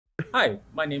Hi,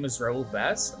 my name is Raoul.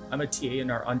 I'm a TA in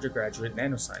our undergraduate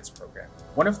nanoscience program.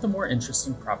 One of the more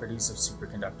interesting properties of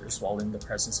superconductors while in the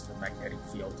presence of a magnetic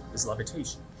field is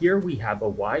levitation. Here we have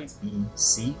a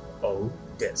YbCO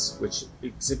disk, which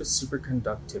exhibits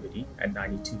superconductivity at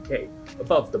 92 K,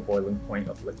 above the boiling point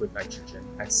of liquid nitrogen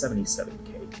at 77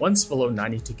 K. Once below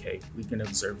 92 K, we can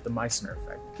observe the Meissner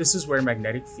effect. This is where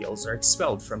magnetic fields are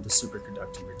expelled from the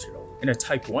superconducting material. In a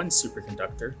type 1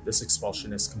 superconductor, this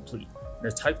expulsion is complete. In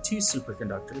a type 2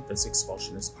 superconductor, this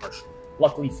expulsion is partial.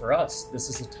 Luckily for us, this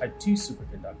is a type 2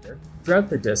 superconductor. Throughout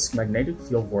the disk, magnetic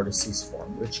field vortices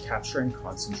form which capture and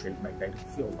concentrate magnetic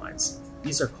field lines.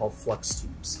 These are called flux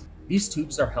tubes. These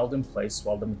tubes are held in place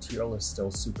while the material is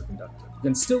still superconducting. You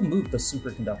can still move the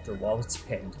superconductor while it's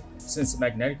pinned, since the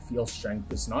magnetic field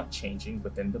strength is not changing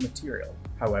within the material.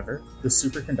 However, the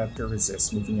superconductor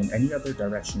resists moving in any other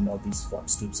direction while these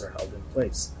flux tubes are held in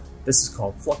place. This is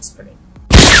called flux pinning.